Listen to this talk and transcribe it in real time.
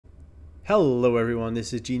Hello everyone,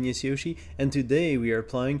 this is Genius Yoshi, and today we are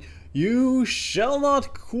playing You Shall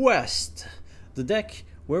Not Quest, the deck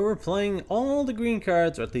where we're playing all the green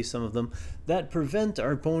cards, or at least some of them, that prevent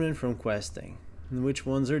our opponent from questing. And which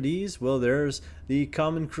ones are these? Well, there's the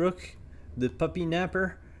common Crook, the puppy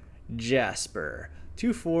napper, Jasper.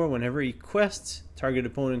 2/4, whenever he quests, target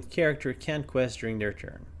opponent character can't quest during their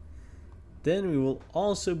turn. Then we will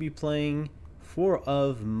also be playing 4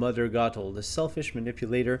 of Mother Gothel, the selfish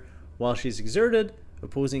manipulator. While she's exerted,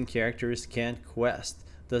 opposing characters can't quest.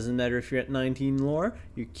 Doesn't matter if you're at 19 lore,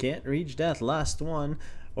 you can't reach that last one,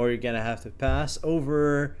 or you're gonna have to pass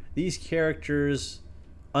over these characters'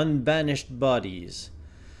 unbanished bodies.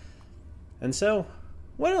 And so,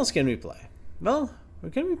 what else can we play? Well, we're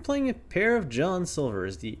gonna be playing a pair of John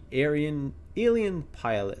Silvers, the alien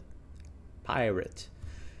pirate,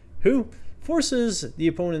 who forces the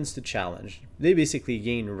opponents to challenge. They basically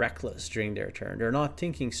gain reckless during their turn. They're not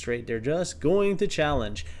thinking straight, they're just going to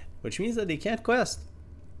challenge, which means that they can't quest.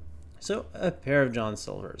 So, a pair of John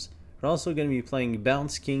Silvers. We're also going to be playing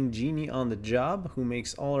Bounce King Genie on the job, who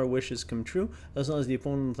makes all our wishes come true, as long as the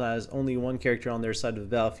opponent has only one character on their side of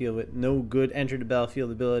the battlefield with no good enter the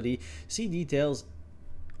battlefield ability. See details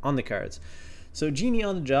on the cards. So, Genie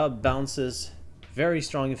on the job bounces, very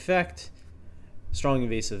strong effect, strong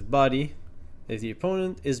evasive body. If the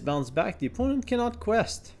opponent is bounced back, the opponent cannot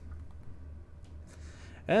quest.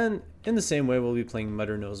 And in the same way, we'll be playing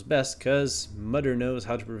Mother Knows Best, because Mother knows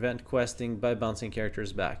how to prevent questing by bouncing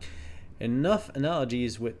characters back. Enough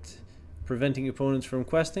analogies with preventing opponents from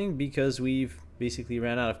questing, because we've basically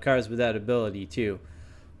ran out of cards with that ability too.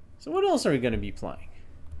 So what else are we going to be playing?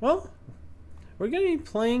 Well, we're going to be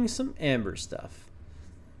playing some Amber stuff,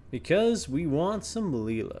 because we want some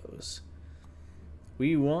Lilos.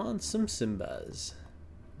 We want some Simbas,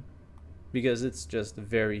 because it's just a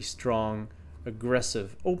very strong,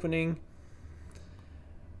 aggressive opening.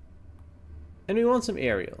 And we want some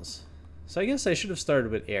Ariels. So I guess I should have started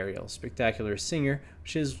with Ariel, Spectacular Singer,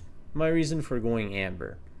 which is my reason for going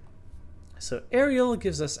Amber. So Ariel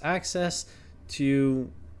gives us access to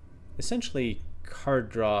essentially card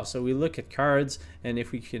draw. So we look at cards, and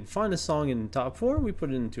if we can find a song in the top 4, we put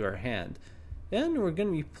it into our hand. And we're going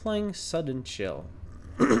to be playing Sudden Chill,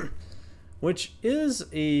 which is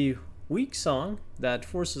a weak song that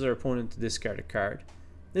forces our opponent to discard a card.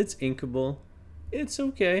 It's inkable, it's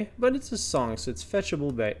okay, but it's a song, so it's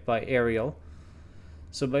fetchable by Ariel.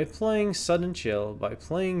 So by playing Sudden Chill, by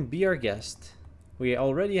playing Be Our Guest, we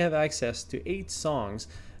already have access to 8 songs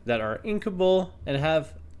that are inkable and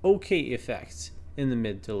have okay effects in the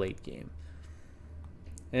mid to late game.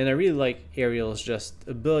 And I really like Ariel's just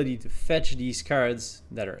ability to fetch these cards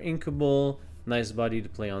that are inkable. Nice body to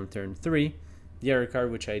play on turn 3. The other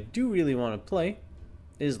card which I do really want to play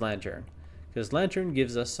is Lantern, because Lantern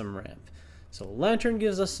gives us some ramp. So Lantern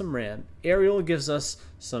gives us some ramp, Ariel gives us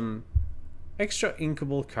some extra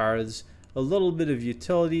inkable cards, a little bit of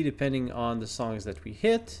utility depending on the songs that we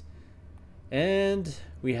hit, and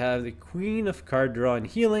we have the Queen of Card Draw and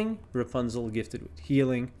Healing, Rapunzel gifted with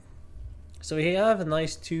Healing. So we have a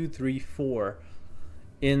nice 2, 3, 4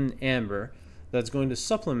 in Amber that's going to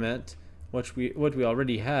supplement what we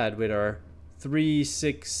already had with our 3,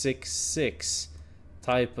 6, 6, 6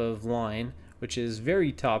 type of line, which is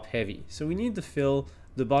very top heavy. So we need to fill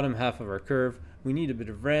the bottom half of our curve. We need a bit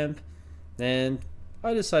of ramp, and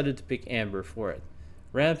I decided to pick Amber for it.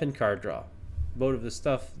 Ramp and card draw, both of the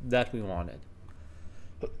stuff that we wanted.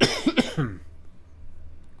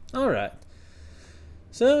 Alright,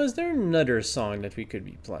 so is there another song that we could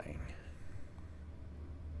be playing?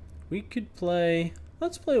 We could play,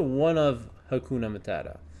 let's play one of Hakuna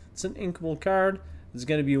Matata. It's an inkable card. It's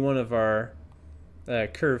going to be one of our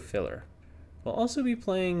curve filler. We'll also be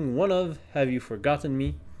playing one of Have You Forgotten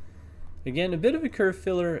Me. Again, a bit of a curve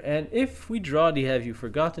filler, and if we draw the Have You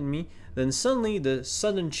Forgotten Me, then suddenly the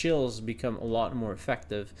Sudden Chills become a lot more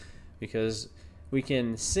effective, because we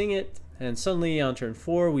can sing it, and suddenly on turn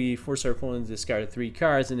 4 we force our opponent to discard 3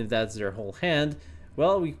 cards, and if that's their whole hand,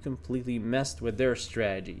 well, we completely messed with their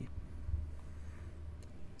strategy.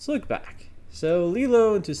 Let's look back. So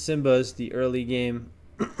Lilo into Simba's the early game.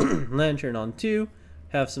 Lantern on 2.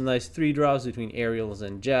 Have some nice 3 drops between Ariel's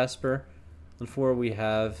and Jasper. On 4 we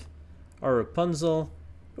have our Rapunzel.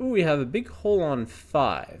 Ooh, we have a big hole on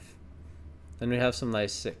 5. And we have some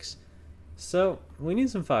nice 6. So we need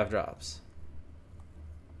some 5 drops.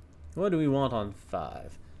 What do we want on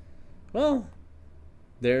 5? Well,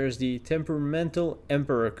 there's the Temperamental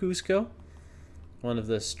Emperor Kuzco, one of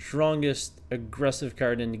the strongest aggressive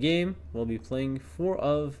card in the game. We'll be playing 4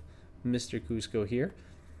 of Mr. Kuzco here.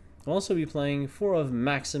 We'll also be playing 4 of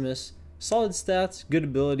Maximus, Solid stats, good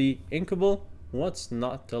ability, inkable. What's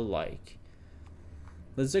not to like?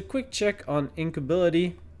 Let's do a quick check on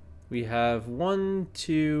inkability. We have 1,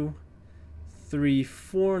 2, 3,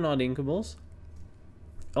 4 not inkables.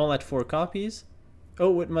 All at 4 copies.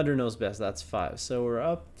 Oh, with Mother Knows Best, that's 5. So we're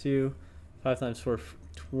up to 5 times 4,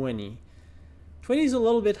 20. 20 is a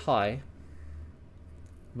little bit high,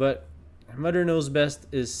 but Mother Knows Best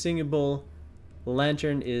is singable,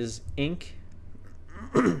 Lantern is ink,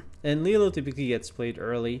 and Lilo typically gets played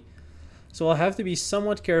early. So I'll have to be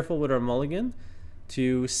somewhat careful with our mulligan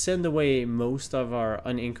to send away most of our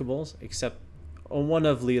uninkables, except one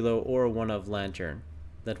of Lilo or one of Lantern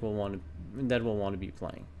that we'll want to be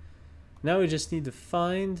playing. Now we just need to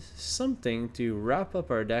find something to wrap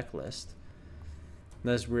up our deck list.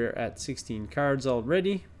 As we're at 16 cards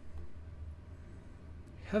already,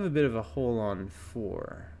 have a bit of a hole on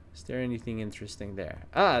 4. Is there anything interesting there?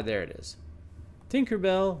 Ah, there it is.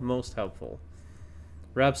 Tinkerbell, most helpful.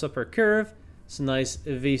 Wraps up our curve. It's a nice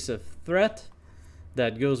evasive threat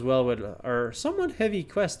that goes well with our somewhat heavy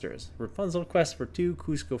questers. Rapunzel quest for 2,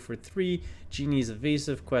 Kuzco for 3, Genie's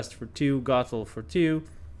evasive quest for 2, Gothel for 2.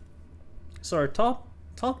 So our top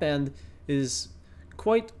end is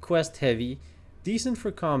quite quest heavy, decent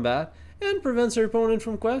for combat, and prevents our opponent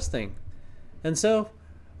from questing. And so,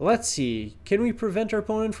 let's see, can we prevent our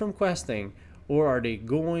opponent from questing, or are they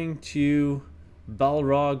going to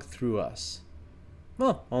Balrog through us?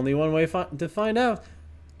 Well, only one way to find out.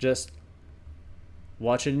 Just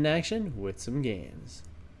watch it in action with some games.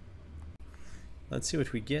 Let's see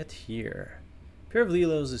what we get here. Pair of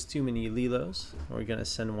Lilos is too many Lilos. We're gonna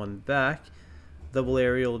send one back. Double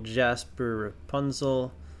Ariel, Jasper,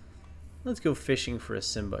 Rapunzel. Let's go fishing for a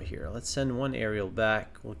Simba here. Let's send one Ariel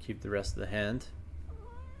back. We'll keep the rest of the hand.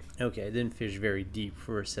 Okay, I didn't fish very deep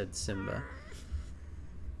for said Simba.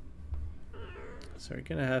 So we're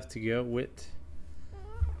gonna have to go with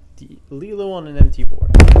the Lilo on an empty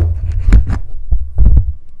board.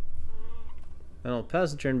 And I'll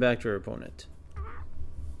pass the turn back to our opponent.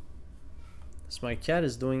 So my cat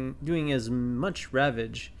is doing as much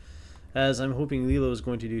ravage as I'm hoping Lilo is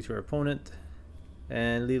going to do to our opponent.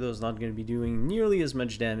 And Lilo's not going to be doing nearly as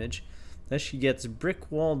much damage as she gets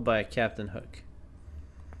brick-walled by a Captain Hook.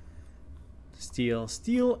 Steel.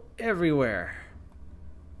 Steel everywhere.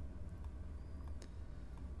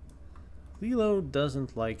 Lilo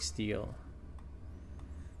doesn't like steel.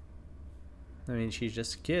 I mean, she's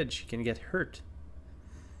just a kid. She can get hurt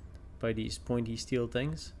by these pointy steel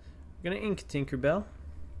things. We're gonna ink Tinkerbell.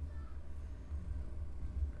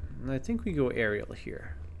 And I think we go Ariel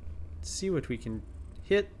here. Let's see what we can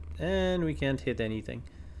hit, and we can't hit anything,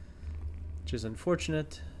 which is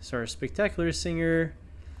unfortunate. So our Spectacular Singer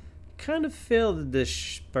kind of failed at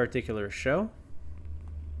this particular show.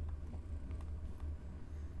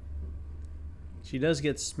 She does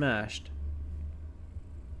get smashed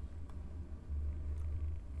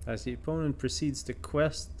as the opponent proceeds to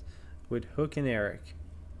quest with Hook and Eric.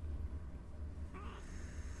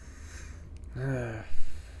 In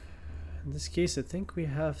this case, I think we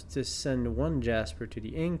have to send one Jasper to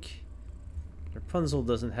the ink. Rapunzel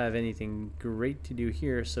doesn't have anything great to do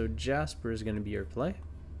here, so Jasper is going to be our play.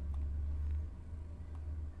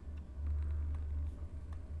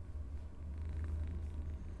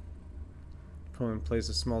 Opponent plays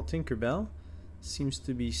a small Tinkerbell. Seems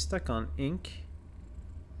to be stuck on ink.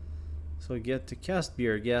 So I get to cast Be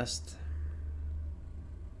Our Guest.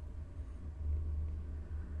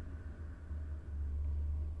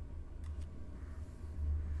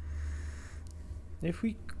 If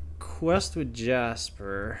we quest with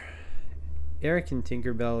Jasper, Eric and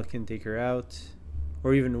Tinkerbell can take her out.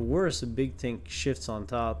 Or even worse, a big Tink shifts on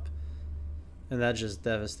top. And that's just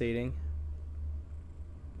devastating.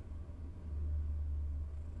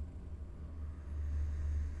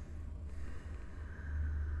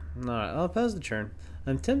 Alright, I'll pass the turn.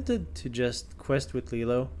 I'm tempted to just quest with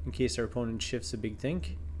Lilo in case our opponent shifts a big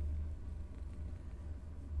Tink.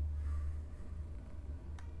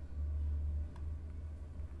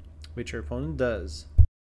 Which our opponent does.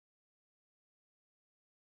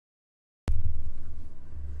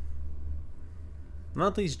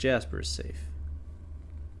 Not least Jasper is safe.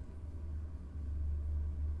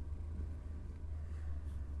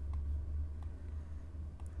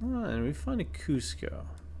 And we find a Kuzco.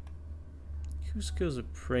 Kuzco's a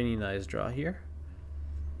pretty nice draw here.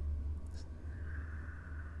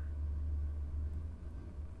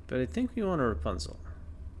 But I think we want a Rapunzel.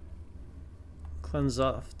 Cleanse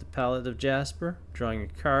off the palette of Jasper, drawing a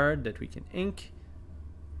card that we can ink.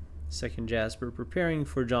 Second Jasper, preparing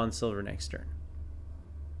for John Silver next turn.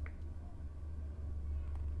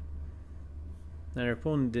 And our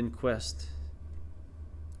opponent didn't quest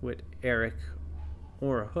with Eric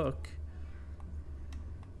or Hook,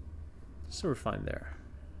 so we're fine there.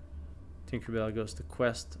 Tinkerbell goes to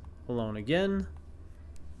quest alone again.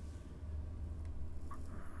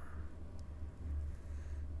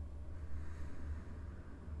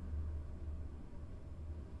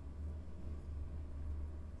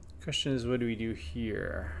 Question is, what do we do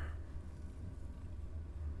here?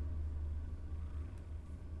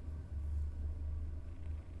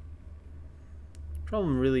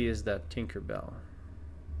 Problem really is that Tinkerbell.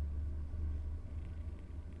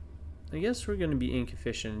 I guess we're going to be ink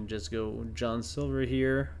efficient and just go John Silver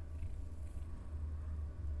here.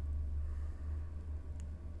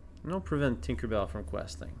 And I'll prevent Tinkerbell from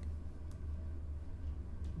questing.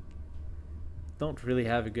 Don't really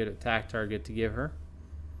have a good attack target to give her.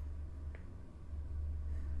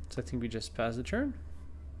 So I think we just pass the turn.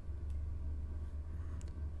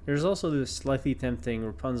 There's also this slightly tempting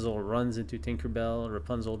Rapunzel runs into Tinkerbell,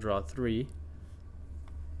 Rapunzel draw 3.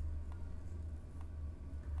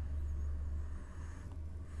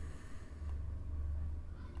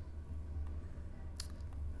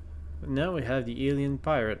 But now we have the alien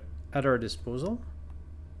pirate at our disposal,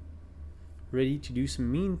 ready to do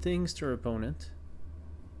some mean things to our opponent.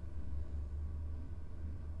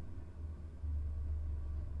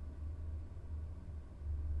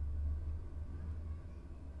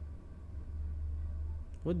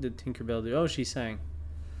 What did Tinkerbell do? Oh, she sang.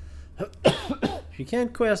 She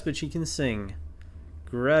can't quest, but she can sing.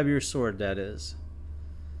 Grab your sword, that is.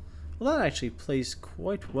 Well, that actually plays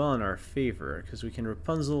quite well in our favor, because we can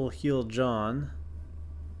Rapunzel heal John.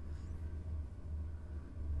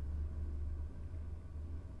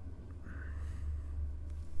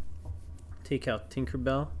 Take out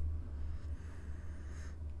Tinkerbell.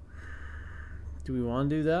 Do we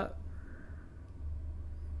want to do that?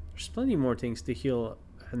 There's plenty more things to heal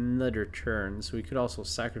another turn, so we could also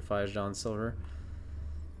sacrifice John Silver.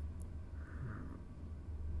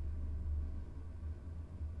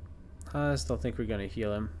 I still think we're going to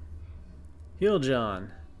heal him. Heal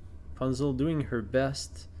John. Rapunzel doing her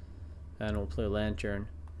best, and we'll play Lantern.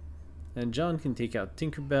 And John can take out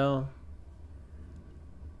Tinkerbell.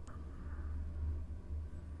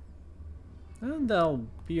 And that'll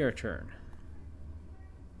be our turn.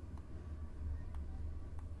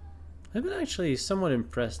 I've been actually somewhat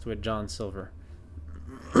impressed with John Silver.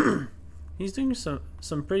 He's doing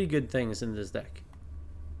some pretty good things in this deck.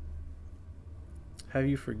 Have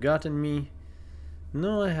you forgotten me?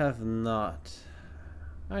 No, I have not.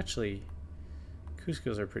 Actually,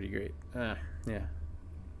 Kuzcos are pretty great. Yeah.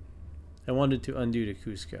 I wanted to undo the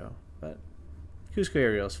Kuzco, but Kuzco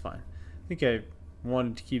Ariel's fine. I think I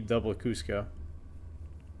wanted to keep double Kuzco,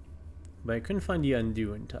 but I couldn't find the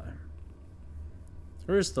undo in time.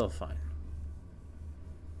 We're still fine.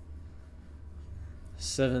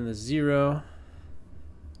 7-0.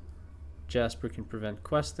 Jasper can prevent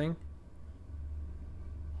questing.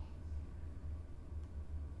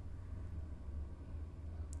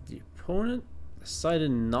 The opponent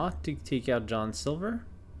decided not to take out John Silver.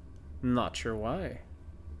 Not sure why.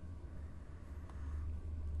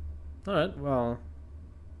 Alright, well,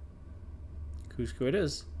 Kuzco it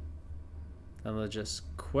is. And let's just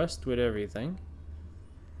quest with everything.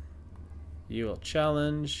 You will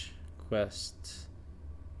challenge. Quest.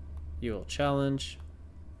 You will challenge.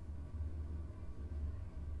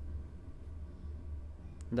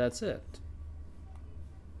 That's it.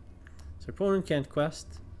 So opponent can't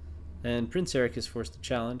quest, and Prince Eric is forced to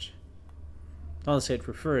challenge. Honestly, I'd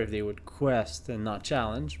prefer if they would quest and not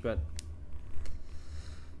challenge, but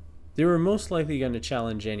they were most likely going to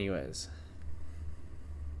challenge anyways.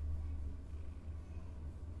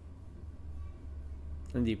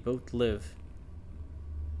 And they both live.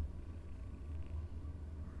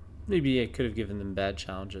 Maybe I could have given them bad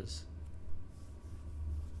challenges.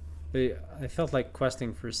 But I felt like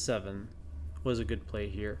questing for 7 was a good play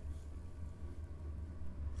here.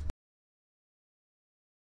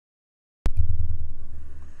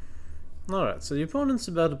 Alright, so the opponent's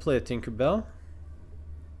about to play a Tinkerbell.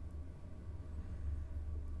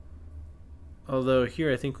 Although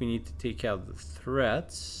here I think we need to take out the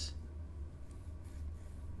threats.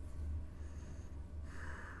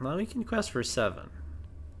 Now we can quest for 7.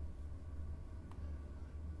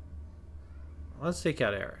 Let's take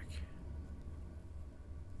out Eric.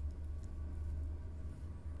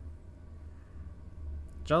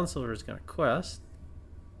 John Silver is going to quest.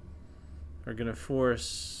 We're going to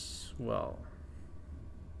force, well,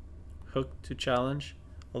 Hook to challenge.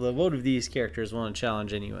 Although both of these characters want to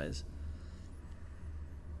challenge anyways.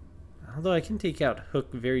 Although I can take out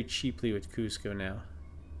Hook very cheaply with Kuzco now.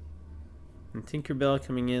 And Tinkerbell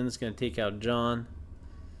coming in is going to take out John.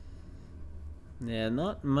 Yeah,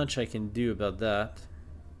 not much I can do about that.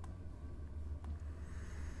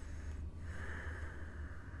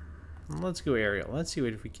 Let's go Ariel. Let's see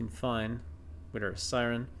what we can find with our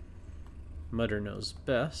Siren. Mother knows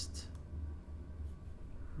best.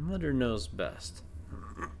 Mother knows best.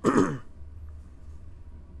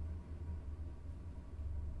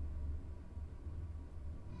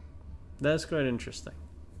 That's quite interesting.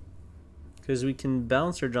 Because we can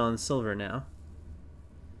bounce our John Silver now.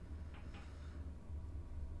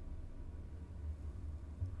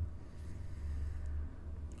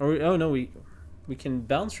 Or oh no, we can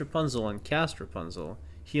bounce Rapunzel and cast Rapunzel,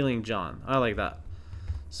 healing John. I like that.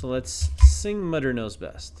 So let's sing Mother Knows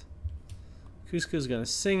Best. Kuzco's gonna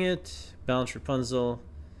sing it, bounce Rapunzel,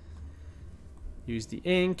 use the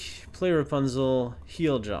ink, play Rapunzel,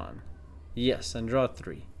 heal John. Yes, and draw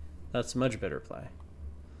 3. That's a much better play.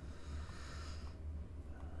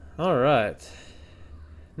 Alright.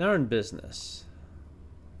 Now we're in business.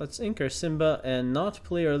 Let's ink our Simba and not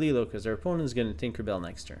play our Lilo because our opponent's gonna Tinkerbell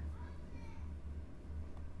next turn.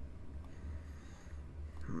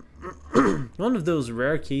 One of those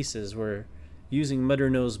rare cases where using Mother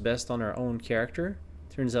Knows Best on our own character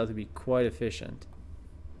turns out to be quite efficient.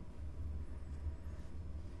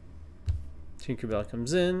 Tinkerbell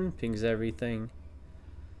comes in, pings everything.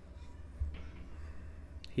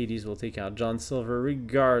 Hades will take out John Silver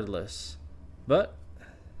regardless. But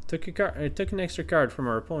it took an extra card from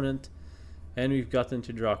our opponent, and we've gotten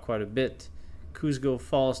to draw quite a bit. Kuzco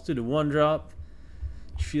falls to the 1-drop,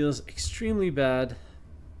 which feels extremely bad.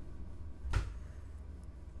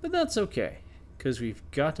 But that's okay, because we've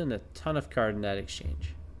gotten a ton of card in that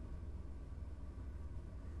exchange.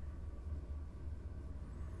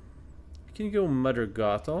 We can go Mother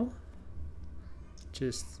Gothel.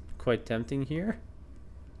 Just quite tempting here.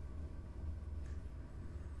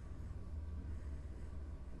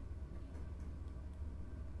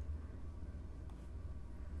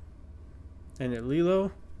 And at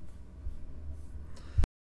Lilo.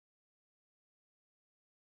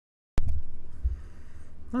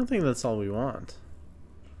 I think that's all we want.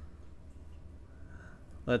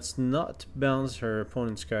 Let's not bounce her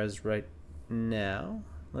opponent's cards right now.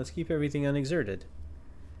 Let's keep everything unexerted.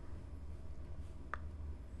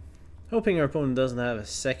 Hoping our opponent doesn't have a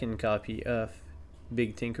second copy of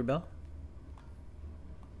Big Tinkerbell.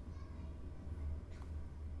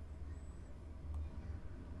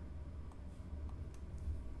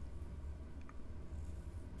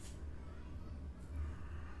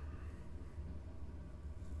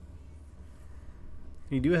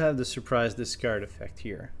 We do have the surprise discard effect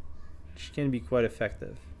here, which can be quite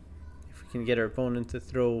effective. If we can get our opponent to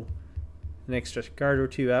throw an extra card or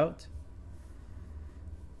 2 out.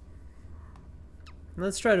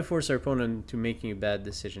 Let's try to force our opponent into making a bad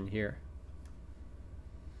decision here.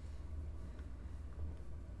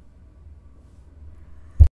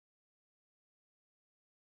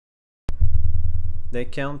 They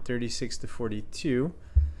count 36 to 42,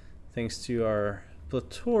 thanks to our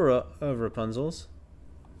plethora of Rapunzels.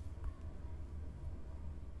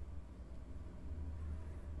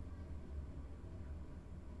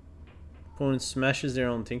 Opponent smashes their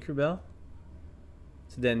own Tinkerbell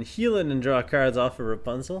to then heal it and draw cards off of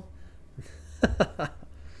Rapunzel.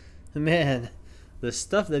 Man, the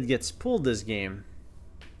stuff that gets pulled this game.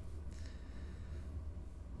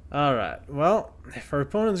 Alright, well, if our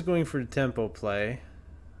opponent's going for the tempo play,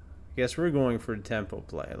 I guess we're going for the tempo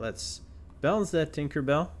play. Let's bounce that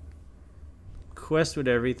Tinkerbell, quest with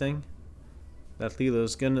everything. That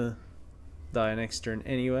Lilo's gonna die next turn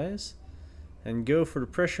anyways. And go for the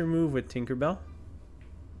pressure move with Tinkerbell.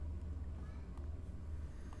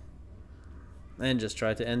 And just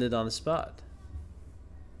try to end it on the spot.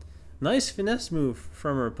 Nice finesse move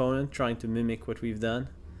from our opponent, trying to mimic what we've done.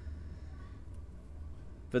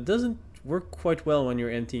 But doesn't work quite well when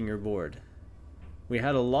you're emptying your board. We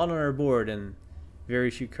had a lot on our board and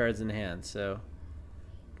very few cards in hand, so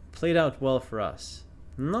played out well for us.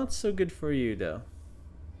 Not so good for you though.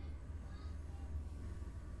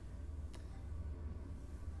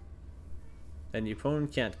 And the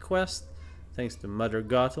opponent can't quest, thanks to Mother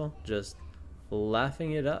Gothel just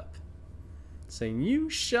laughing it up. Saying, "You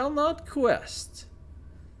shall not quest."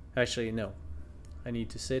 Actually, no. I need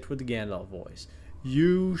to say it with the Gandalf voice.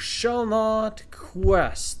 "You shall not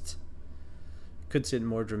quest." Could say it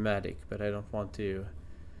more dramatic, but I don't want to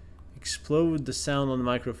explode the sound on the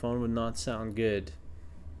microphone, would not sound good.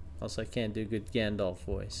 Also, I can't do a good Gandalf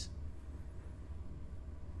voice.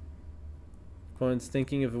 Opponent's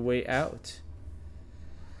thinking of a way out.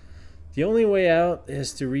 The only way out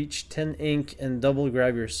is to reach 10 ink and double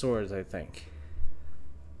grab your swords, I think.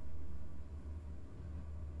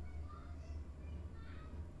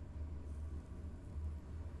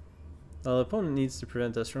 Well, the opponent needs to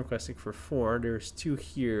prevent us from questing for 4. There's 2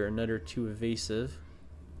 here, another 2 evasive.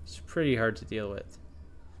 It's pretty hard to deal with.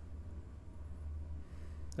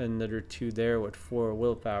 Another 2 there with 4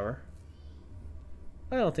 willpower.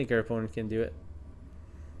 I don't think our opponent can do it.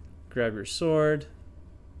 Grab your sword.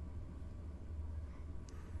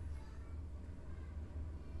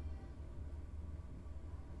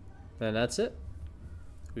 And that's it.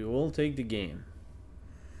 We will take the game.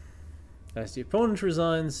 As the opponent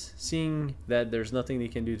resigns, seeing that there's nothing they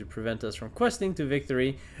can do to prevent us from questing to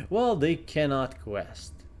victory, well, they cannot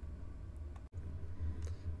quest.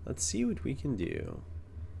 Let's see what we can do.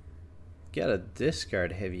 Got a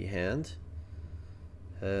discard heavy hand.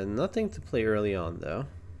 Nothing to play early on though.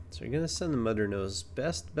 So we're going to send the Mother Knows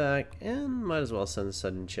Best back and might as well send the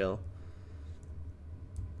Sudden Chill.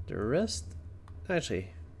 The rest,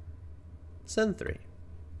 actually, send 3.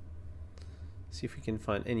 See if we can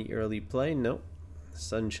find any early play. Nope.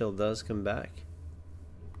 Sudden Chill does come back.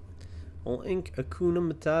 We'll ink Hakuna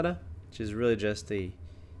Matata, which is really just a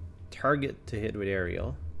target to hit with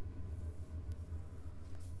Ariel.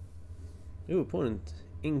 Ooh, opponent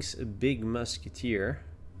inks a big musketeer.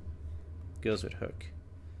 Goes with Hook.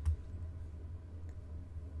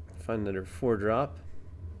 Find another 4-drop.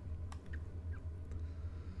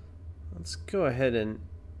 Let's go ahead and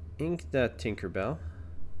ink that Tinkerbell.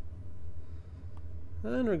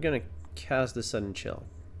 And we're going to cast the Sudden Chill.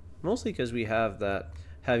 Mostly because we have that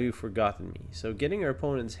Have You Forgotten Me. So getting our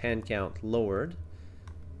opponent's hand count lowered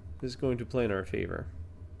is going to play in our favor.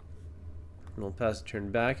 And we'll pass the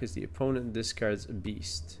turn back as the opponent discards a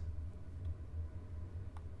beast.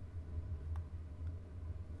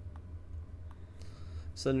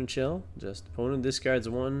 Sudden Chill, just opponent discards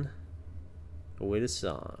 1, away to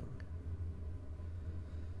song.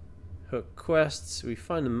 Hook quests, we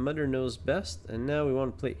find the Mother Knows Best, and now we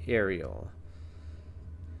want to play Ariel.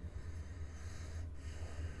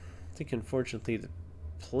 I think unfortunately the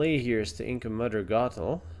play here is to ink a Mother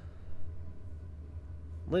Gothel.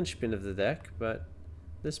 Linchpin of the deck, but at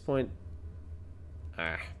this point,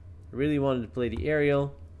 I really wanted to play the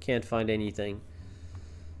Ariel, can't find anything.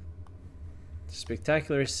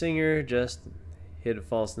 Spectacular Singer, just hit a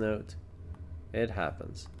false note. It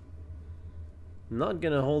happens. Not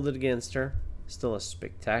gonna hold it against her. Still a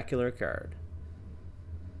spectacular card.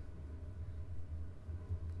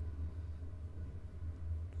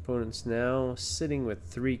 Opponent's now sitting with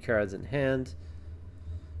 3 cards in hand.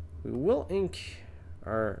 We will ink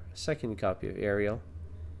our second copy of Ariel.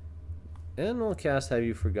 And we'll cast Have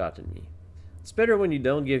You Forgotten Me. It's better when you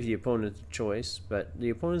don't give the opponent a choice, but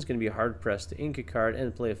the opponent's going to be hard pressed to ink a card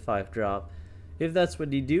and play a 5-drop. If that's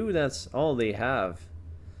what they do, that's all they have.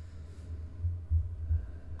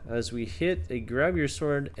 As we hit a Grab Your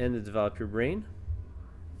Sword and a Develop Your Brain.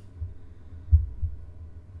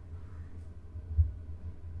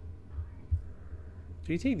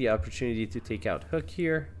 Do you take the opportunity to take out Hook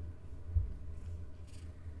here?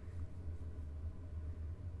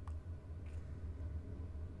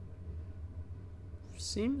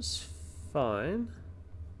 Seems fine.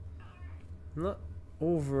 I'm not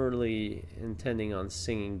overly intending on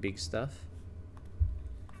singing big stuff.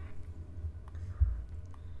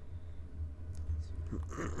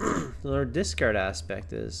 Our discard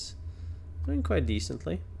aspect is doing quite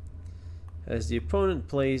decently. As the opponent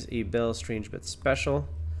plays a Bell Strange but Special.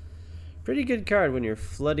 Pretty good card when you're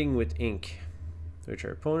flooding with ink, which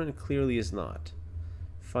our opponent clearly is not.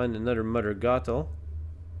 Find another Mother Gothel.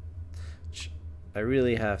 I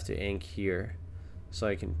really have to ink here so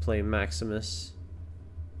I can play Maximus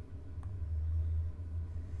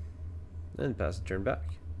and pass the turn back.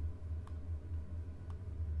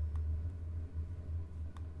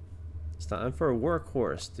 It's time for a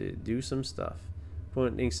workhorse to do some stuff.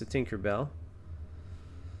 Opponent inks the Tinkerbell.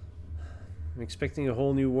 I'm expecting a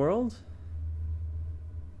whole new world,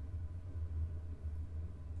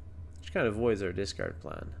 which kind of avoids our discard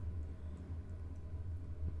plan.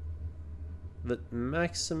 But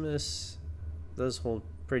Maximus does hold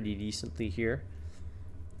pretty decently here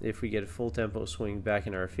if we get a full tempo swing back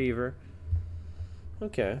in our favor.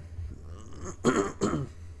 Okay.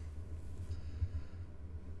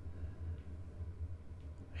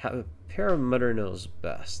 Have a pair of Mother Knows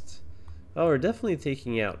Best. Oh, we're definitely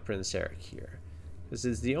taking out Prince Eric here, because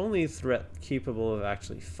it's the only threat capable of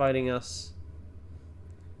actually fighting us.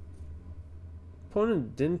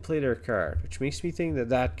 Opponent didn't play their card, which makes me think that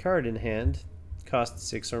that card in hand cost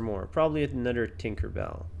 6 or more. Probably another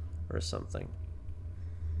Tinkerbell or something.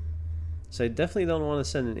 So I definitely don't want to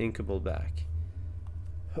send an Inkable back.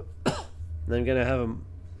 And I'm going to have a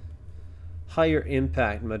higher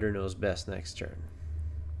impact Mother Knows Best next turn.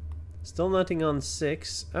 Still nothing on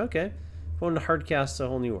 6. Okay. Going to hardcast a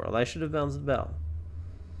whole new world. I should have bounced the bell.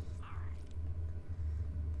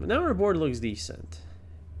 But now our board looks decent.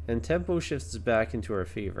 And tempo shifts back into our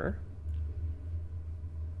favor.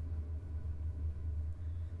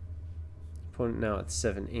 Opponent now at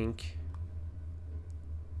 7 ink.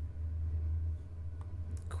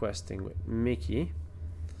 Questing with Mickey.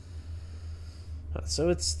 So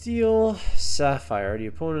it's Steel, Sapphire. The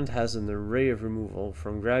opponent has an array of removal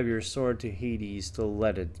from Grab Your Sword to Hades to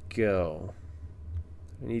Let It Go.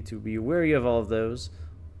 We need to be wary of all of those.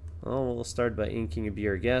 Well, we'll start by inking a Be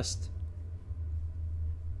Our Guest.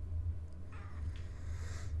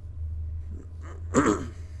 I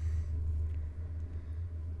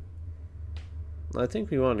think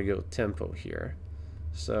we want to go tempo here.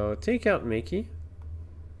 So take out Mickey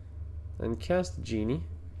and cast Genie,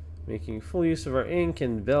 making full use of our ink,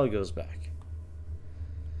 and Bell goes back.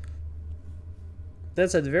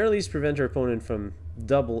 That's at the very least prevent our opponent from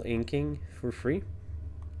double inking for free.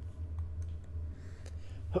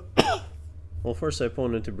 We'll force our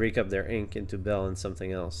opponent to break up their ink into Bell and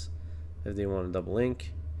something else if they want to double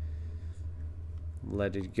ink.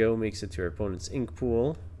 Let It Go makes it to our opponent's ink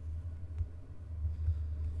pool.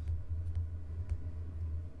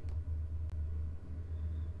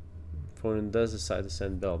 Opponent does decide to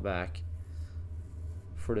send Bell back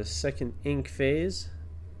for the second ink phase,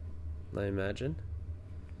 I imagine.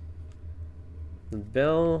 The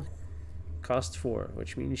Bell costs 4,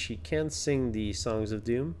 which means she can't sing the Songs of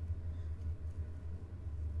Doom.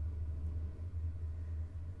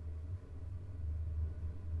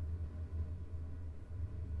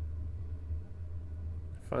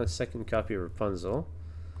 Find a second copy of Rapunzel.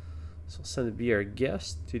 So I'll send it Be Our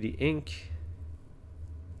Guest to the ink.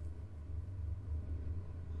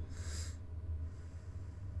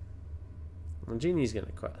 Well, Genie's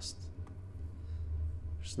gonna quest.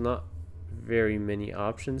 There's not very many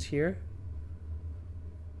options here.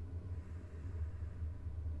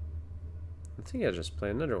 I think I'll just play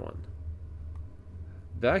another one.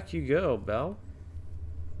 Back you go, Belle.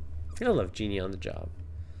 I love Genie on the job.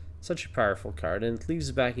 Such a powerful card, and it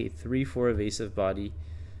leaves back a 3/4 evasive body,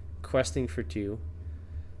 questing for 2.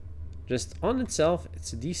 Just on itself,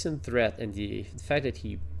 it's a decent threat, and the fact that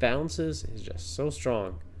he bounces is just so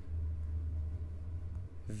strong.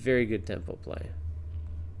 Very good tempo play.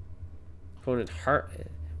 Opponent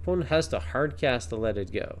has to hard cast to Let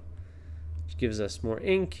It Go, which gives us more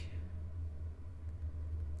ink.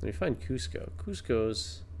 Let me find Kuzco.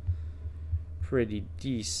 Kuzco's pretty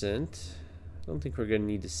decent. I don't think we're going to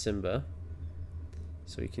need the Simba.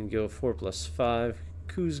 So we can go 4+5.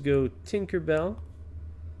 Kuzco, Tinkerbell.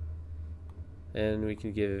 And we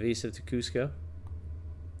can give evasive to Kuzco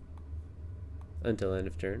until end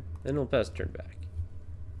of turn. And we'll pass turn back.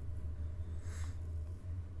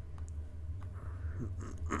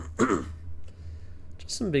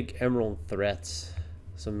 Just some big emerald threats.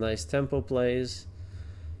 Some nice tempo plays.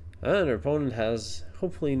 And our opponent has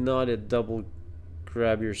hopefully not a double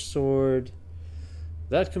Grab Your Sword.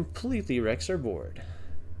 That completely wrecks our board.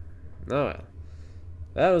 Oh well.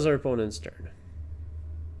 That was our opponent's turn.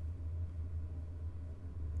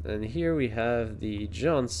 And here we have the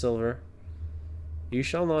John Silver. You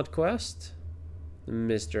shall not quest,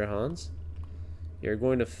 Mr. Hans. You're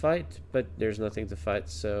going to fight, but there's nothing to fight,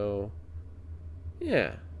 so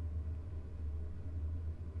yeah.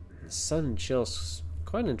 Sudden Chill's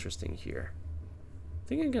quite interesting here. I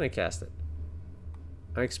think I'm gonna cast it.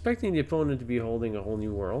 I'm expecting the opponent to be holding a whole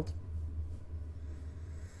new world,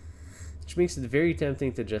 which makes it very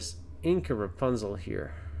tempting to just ink a Rapunzel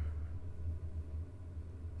here.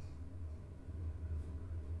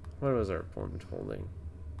 What was our opponent holding?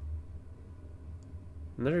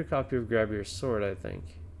 Another copy of Grab Your Sword, I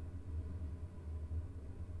think.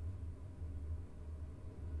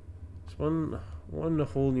 It's one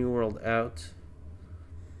whole new world out.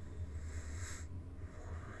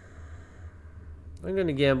 I'm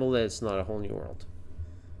gonna gamble that it's not a whole new world.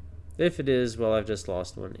 If it is, well, I've just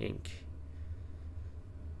lost 1 ink.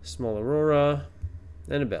 Small Aurora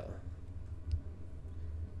and a Bell.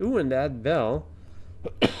 Ooh, and that Bell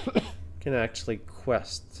can actually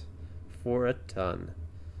quest for a ton.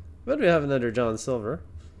 But we have another John Silver.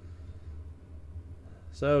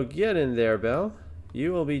 So get in there, Bell.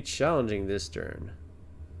 You will be challenging this turn.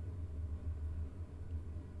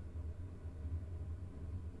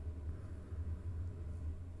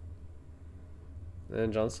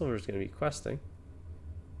 And John Silver is going to be questing,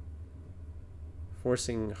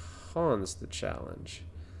 forcing Hans to challenge.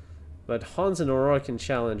 But Hans and Aurora can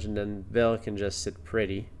challenge, and then Belle can just sit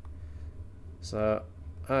pretty. So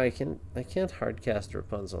I can't hardcast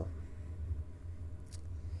Rapunzel.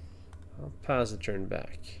 I'll pass a turn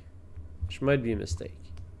back, which might be a mistake.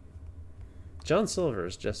 John Silver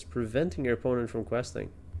is just preventing your opponent from questing.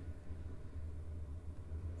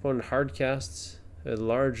 Opponent hardcasts a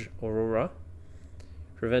large Aurora,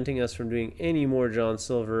 preventing us from doing any more John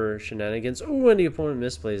Silver shenanigans. Oh, and the opponent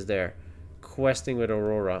misplays there, questing with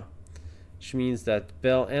Aurora, which means that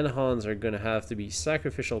Belle and Hans are going to have to be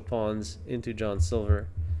sacrificial pawns into John Silver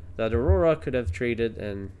that Aurora could have traded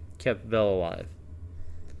and kept Belle alive.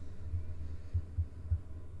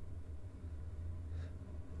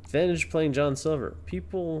 Advantage playing John Silver.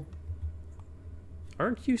 People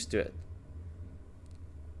aren't used to it,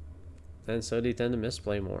 and so they tend to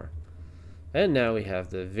misplay more. And now we have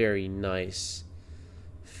the very nice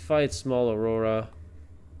fight small Aurora.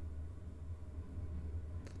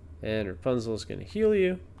 And Rapunzel is going to heal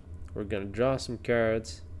you. We're going to draw some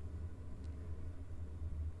cards.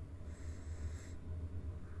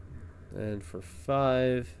 And for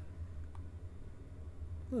 5,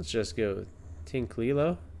 let's just go with Tink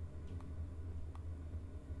Lilo.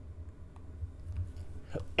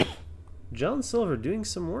 John Silver doing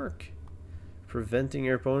some work, preventing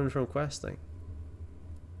your opponent from questing.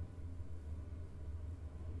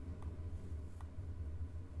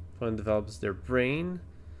 Opponent develops their brain,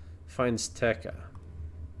 finds Tekka.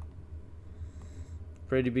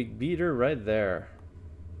 Pretty big beater right there.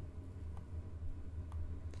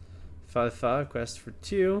 5/5, quest for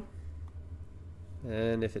 2.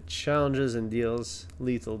 And if it challenges and deals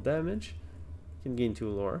lethal damage, you can gain 2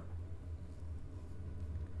 lore.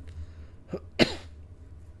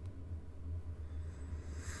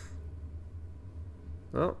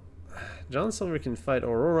 Well, John Silver can fight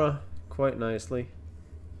Aurora quite nicely.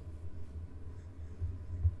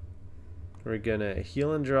 We're gonna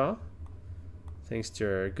heal and draw, thanks to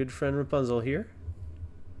our good friend Rapunzel here.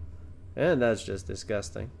 And that's just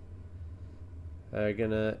disgusting.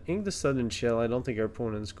 Gonna ink the Sudden Chill. I don't think our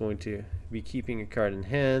opponent's going to be keeping a card in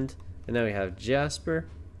hand. And now we have Jasper.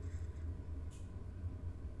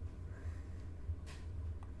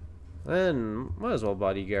 And might as well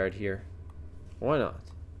bodyguard here. Why not?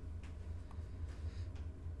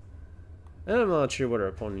 And I'm not sure what our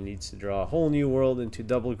opponent needs to draw. A whole new world into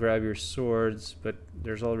double grab your swords, but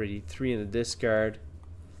there's already 3 in the discard.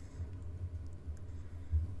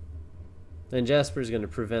 And Jasper is going to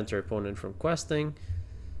prevent our opponent from questing,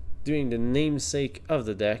 doing the namesake of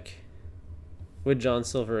the deck, with John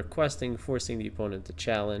Silver questing, forcing the opponent to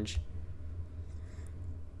challenge.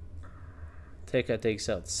 Tekka takes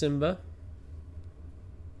out Simba.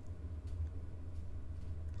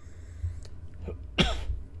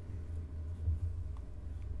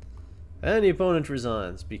 And the opponent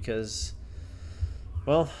resigns because,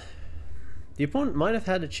 well, the opponent might have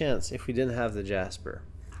had a chance if we didn't have the Jasper.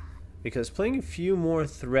 Because playing a few more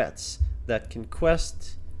threats that can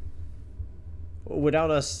quest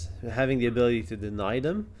without us having the ability to deny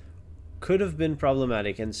them could have been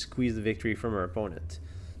problematic and squeeze the victory from our opponent.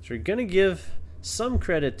 So we're going to give some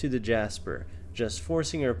credit to the Jasper, just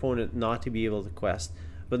forcing our opponent not to be able to quest.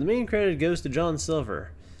 But the main credit goes to John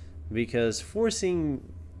Silver, because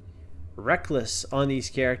forcing Reckless on these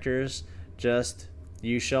characters, just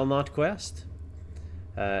you shall not quest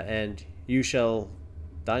and you shall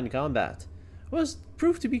die in combat, was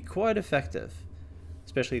proved to be quite effective,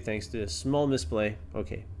 especially thanks to a small misplay.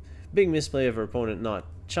 Okay, big misplay of our opponent not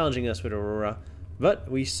challenging us with Aurora,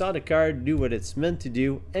 but we saw the card do what it's meant to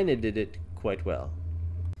do, and it did it quite well.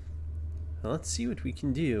 Now let's see what we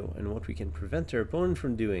can do and what we can prevent our opponent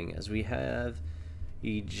from doing, as we have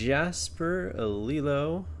a Jasper, a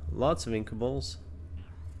Lilo, lots of Inkables,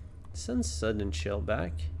 send Sudden Chill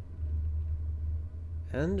back,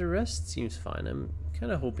 and the rest seems fine. I'm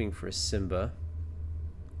kind of hoping for a Simba.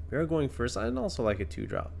 We are going first. I'd also like a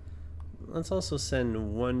 2-drop. Let's also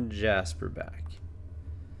send 1 Jasper back.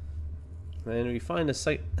 And we find a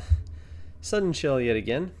Sudden Chill yet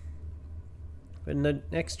again, with an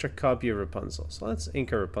extra copy of Rapunzel. So let's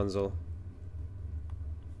ink a Rapunzel.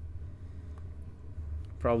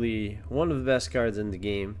 Probably one of the best cards in the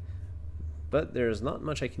game, but there's not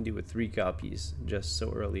much I can do with 3 copies just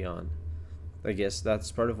so early on. I guess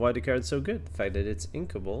that's part of why the card's so good. The fact that it's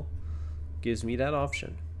inkable gives me that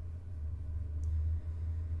option.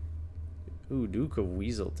 Ooh, Duke of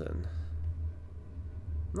Weaselton.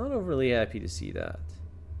 Not overly happy to see that.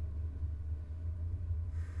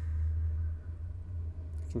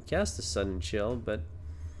 I can cast a Sudden Chill, but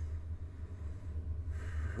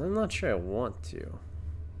I'm not sure I want to.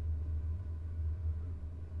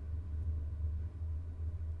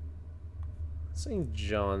 St.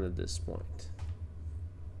 John at this point.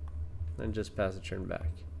 And just pass the turn back.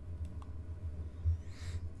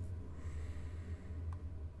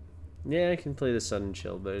 Yeah, I can play the Sudden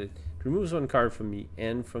Chill, but it removes one card from me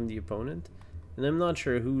and from the opponent. And I'm not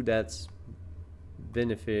sure who benefits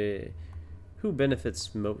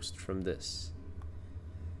most from this.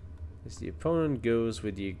 As the opponent goes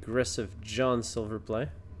with the aggressive John Silver play.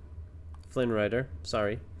 Flynn Rider,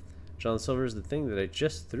 sorry. John Silver is the thing that I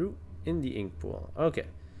just threw in the ink pool. Okay.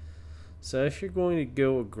 So if you're going to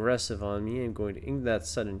go aggressive on me, I'm going to ink that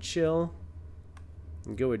Sudden Chill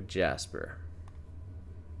and go with Jasper.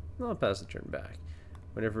 I'll pass the turn back.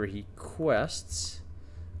 Whenever he quests,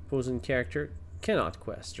 opposing character cannot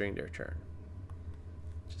quest during their turn.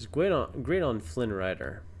 Which is great on Flynn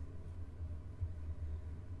Rider.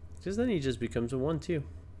 Because then he just becomes a 1/2.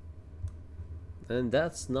 And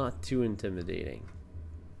that's not too intimidating.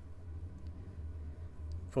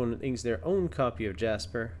 Opponent inks their own copy of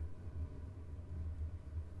Jasper.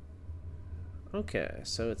 Okay,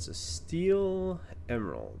 so it's a Steel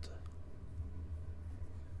Emerald.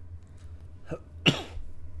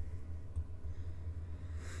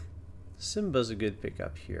 Simba's a good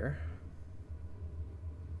pickup here.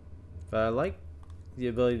 But I like the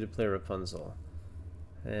ability to play Rapunzel.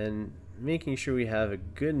 And making sure we have a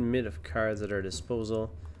good mid of cards at our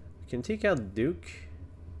disposal. We can take out Duke.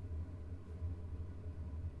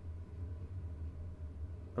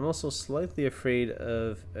 I'm also slightly afraid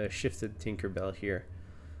of a shifted Tinkerbell here,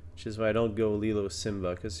 which is why I don't go Lilo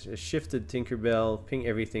Simba, because a shifted Tinkerbell, ping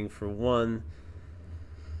everything for 1,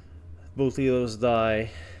 both Lilos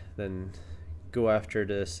die, then go after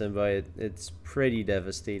the Simba. It's pretty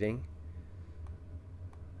devastating.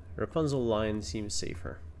 Rapunzel line seems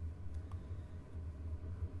safer.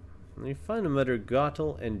 And we find another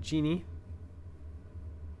Gothel and Genie.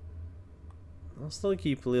 I'll still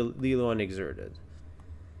keep Lilo unexerted,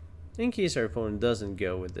 in case our opponent doesn't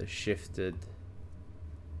go with the shifted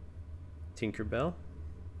Tinkerbell.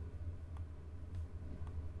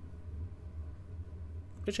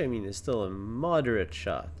 Which I mean is still a moderate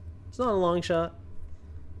shot. It's not a long shot,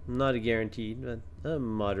 not a guaranteed, but a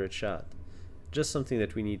moderate shot. Just something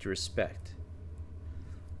that we need to respect.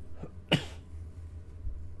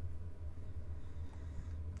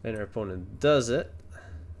 And our opponent does it.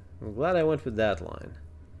 I'm glad I went with that line.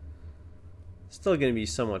 Still going to be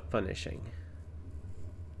somewhat punishing.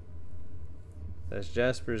 As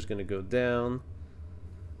Jasper is going to go down.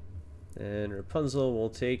 And Rapunzel will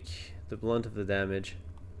take the blunt of the damage.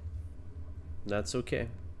 That's okay.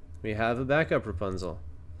 We have a backup Rapunzel.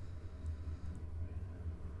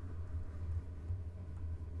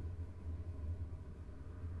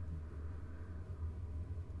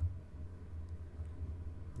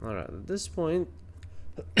 Alright, at this point,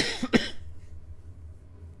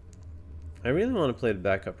 I really want to play the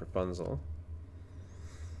backup Rapunzel.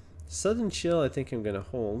 Sudden Chill, I think I'm going to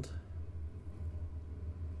hold.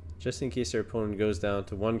 Just in case their opponent goes down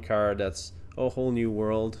to 1 card, that's a whole new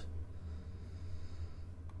world.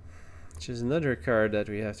 Which is another card that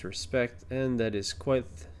we have to respect, and that is quite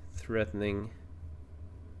threatening.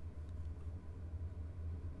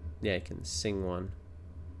 Yeah, I can sing one.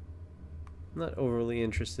 Not overly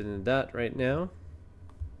interested in that right now.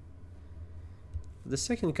 The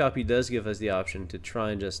second copy does give us the option to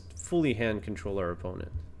try and just fully hand control our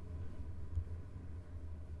opponent.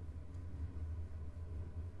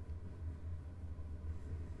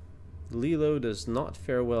 Lilo does not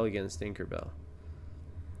fare well against Tinkerbell.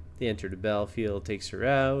 They enter the battlefield, takes her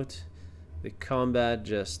out. The combat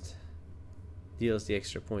just deals the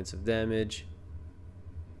extra points of damage.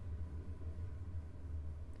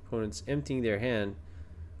 Opponents emptying their hand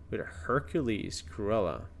with a Hercules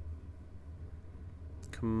Cruella.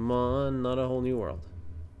 Come on, not a whole new world.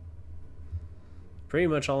 Pretty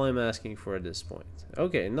much all I'm asking for at this point.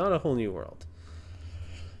 Okay, not a whole new world.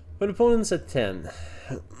 But opponent's at 10.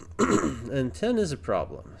 And 10 is a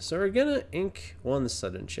problem. So we're gonna ink 1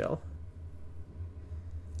 Sudden Chill.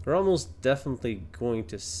 We're almost definitely going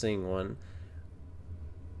to sing 1.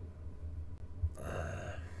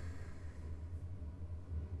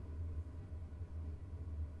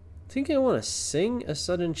 I think I want to sing a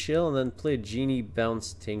Sudden Chill and then play Genie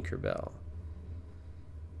Bounce Tinkerbell.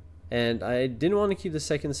 And I didn't want to keep the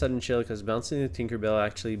second Sudden Chill because bouncing the Tinkerbell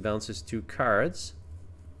actually bounces 2 cards.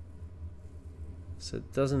 So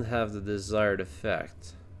it doesn't have the desired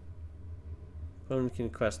effect. Opponent can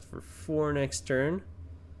quest for 4 next turn.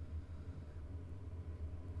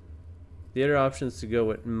 The other option is to go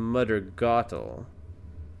with Mother Gothel.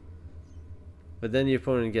 But then the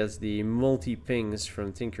opponent gets the multi-pings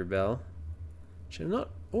from Tinkerbell, which I'm not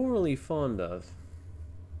overly fond of.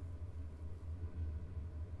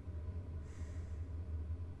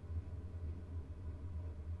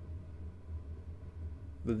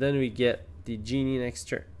 But then we get the genie next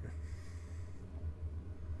turn.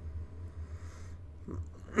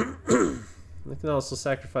 I can also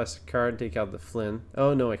sacrifice a card, take out the Flynn.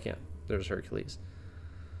 Oh no, I can't. There's Hercules.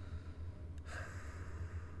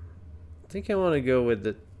 I think I want to go with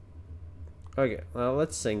the... Okay, well,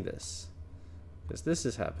 let's sing this, because this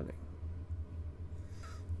is happening.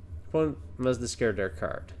 Opponent must discard their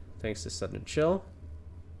card, thanks to Sudden Chill.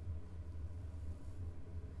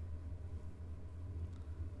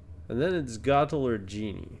 And then it's Gothel or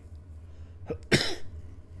Genie.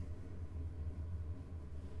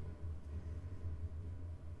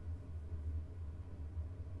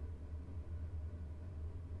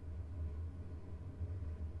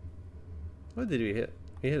 What did we hit?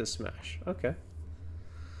 We hit a smash. Okay.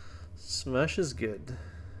 Smash is good.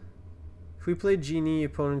 If we play Genie,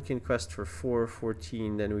 opponent can quest for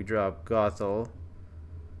 4/14, then we drop Gothel.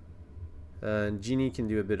 And Genie can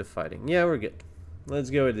do a bit of fighting. Yeah, we're good.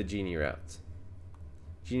 Let's go with the Genie route.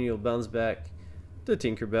 Genie will bounce back to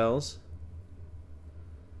Tinkerbells.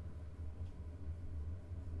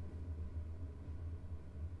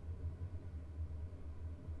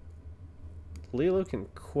 Lilo can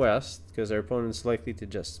quest, because our opponent's likely to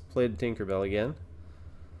just play the Tinkerbell again.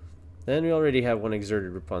 Then we already have one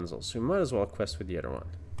exerted Rapunzel, so we might as well quest with the other one.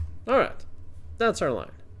 Alright, that's our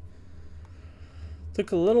line.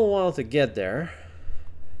 Took a little while to get there,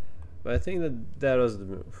 but I think that was the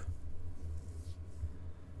move.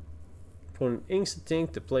 Opponent inks a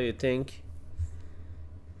Tink to play a Tink.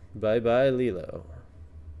 Bye bye Lilo.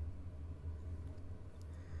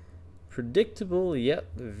 Predictable yet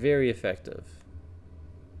very effective.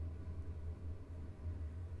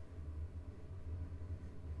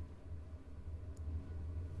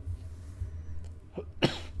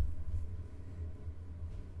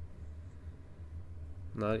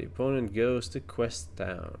 Now the opponent goes to quest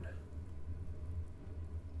down.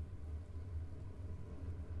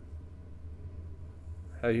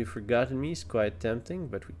 Have You Forgotten Me is quite tempting,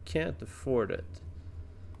 but we can't afford it. So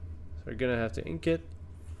we're gonna have to ink it.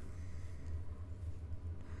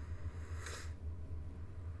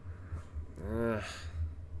 The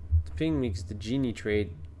ping makes the Genie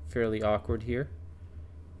trade fairly awkward here.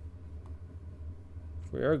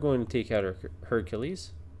 We are going to take out our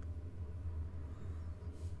Hercules.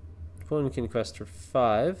 Opponent can quest for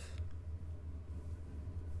 5.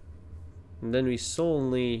 And then we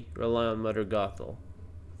solely rely on Mother Gothel.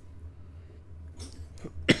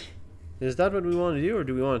 Is that what we want to do, or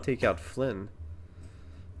do we want to take out Flynn?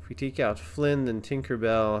 If we take out Flynn, then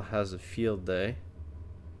Tinkerbell has a field day.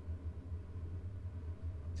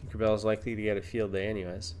 Tinkerbell is likely to get a field day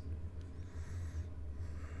anyways.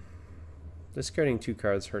 Discarding 2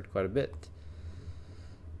 cards hurt quite a bit.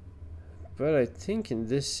 But I think in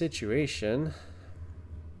this situation,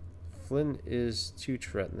 Flynn is too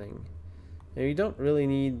threatening. And we don't really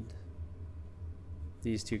need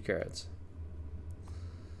these 2 cards.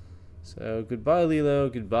 So goodbye Lilo,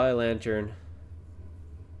 goodbye Lantern.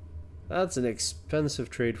 That's an expensive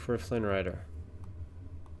trade for a Flynn Rider.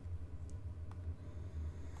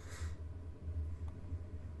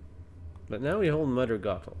 But now we hold Mother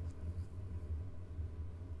Gothel.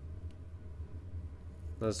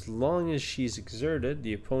 As long as she's exerted,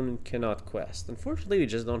 the opponent cannot quest. Unfortunately, we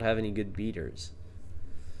just don't have any good beaters.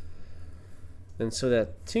 And so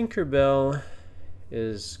that Tinkerbell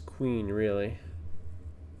is queen, really.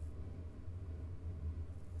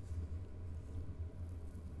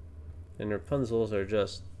 And Rapunzels are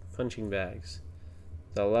just punching bags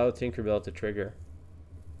that allow Tinkerbell to trigger.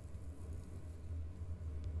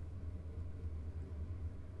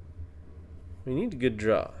 We need a good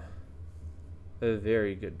draw. A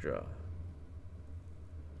very good draw.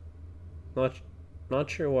 Not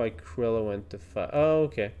sure why Cruella went to fight. Oh,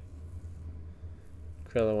 okay.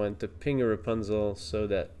 Cruella went to ping a Rapunzel so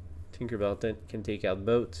that Tinkerbell can take out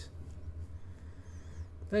both.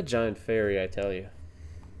 That giant fairy, I tell you.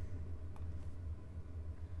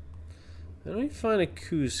 Let me find a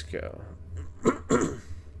Kuzco.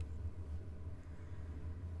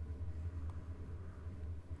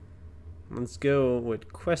 Let's go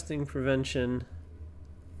with questing prevention.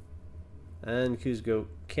 And Kuzco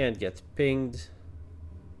can't get pinged.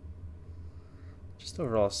 Just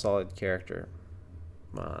overall solid character.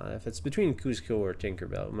 If it's between Kuzco or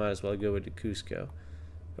Tinkerbell, we might as well go with the Kuzco.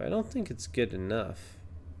 But I don't think it's good enough.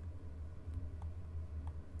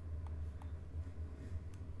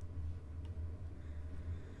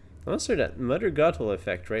 Also, that Mother Gothel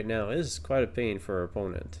effect right now is quite a pain for our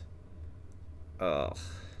opponent. Ugh.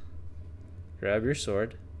 Grab your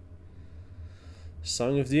sword.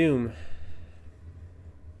 Song of Doom.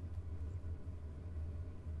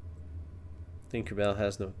 Tinkerbell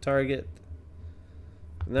has no target.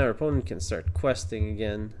 Now our opponent can start questing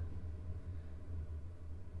again,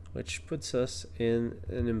 which puts us in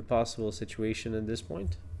an impossible situation at this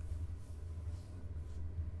point.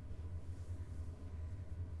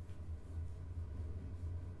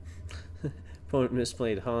 Opponent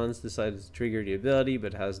misplayed Hans, decided to trigger the ability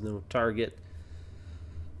but has no target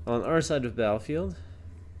on our side of the battlefield.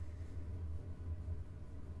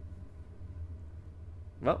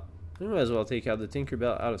 Well, we might as well take out the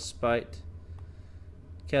Tinkerbell out of spite.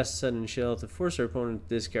 Cast Sudden Chill to force our opponent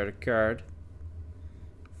to discard a card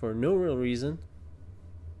for no real reason.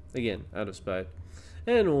 Again, out of spite.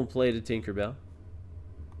 And we'll play the Tinkerbell,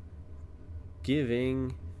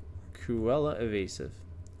 giving Cruella Evasive.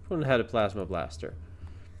 Opponent had a Plasma Blaster.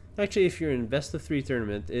 Actually, if you're in Best of 3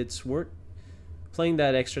 tournament, it's worth playing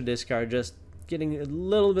that extra discard, just getting a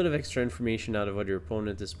little bit of extra information out of what your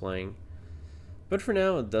opponent is playing. But for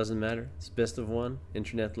now, it doesn't matter. It's best of 1,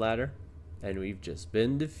 internet ladder, and we've just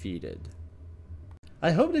been defeated.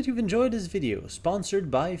 I hope that you've enjoyed this video,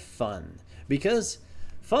 sponsored by Fun, because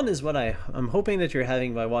fun is what I'm hoping that you're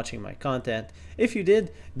having by watching my content. If you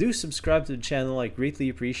did, do subscribe to the channel, I greatly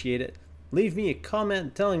appreciate it. Leave me a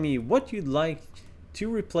comment telling me what you'd like to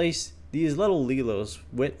replace these little Lilos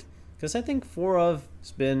with, because I think 4 of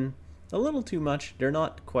has been a little too much. They're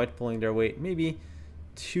not quite pulling their weight. Maybe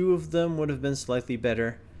 2 of them would have been slightly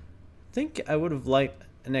better. I think I would have liked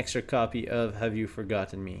an extra copy of Have You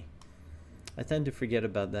Forgotten Me. I tend to forget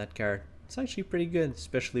about that card. It's actually pretty good,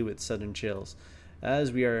 especially with Sudden Chills,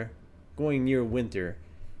 as we are going near winter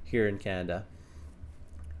here in Canada.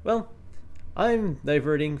 Well, I'm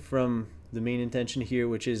diverting from the main intention here,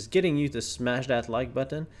 which is getting you to smash that like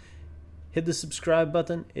button. Hit the subscribe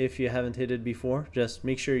button if you haven't hit it before. Just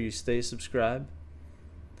make sure you stay subscribed.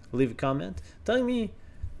 Leave a comment telling me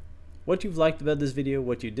what you've liked about this video,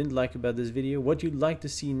 what you didn't like about this video, what you'd like to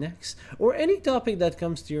see next, or any topic that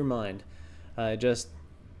comes to your mind. I just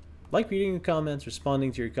like reading your comments,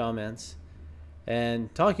 responding to your comments,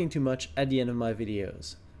 and talking too much at the end of my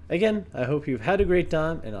videos. Again, I hope you've had a great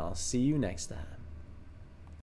time, and I'll see you next time.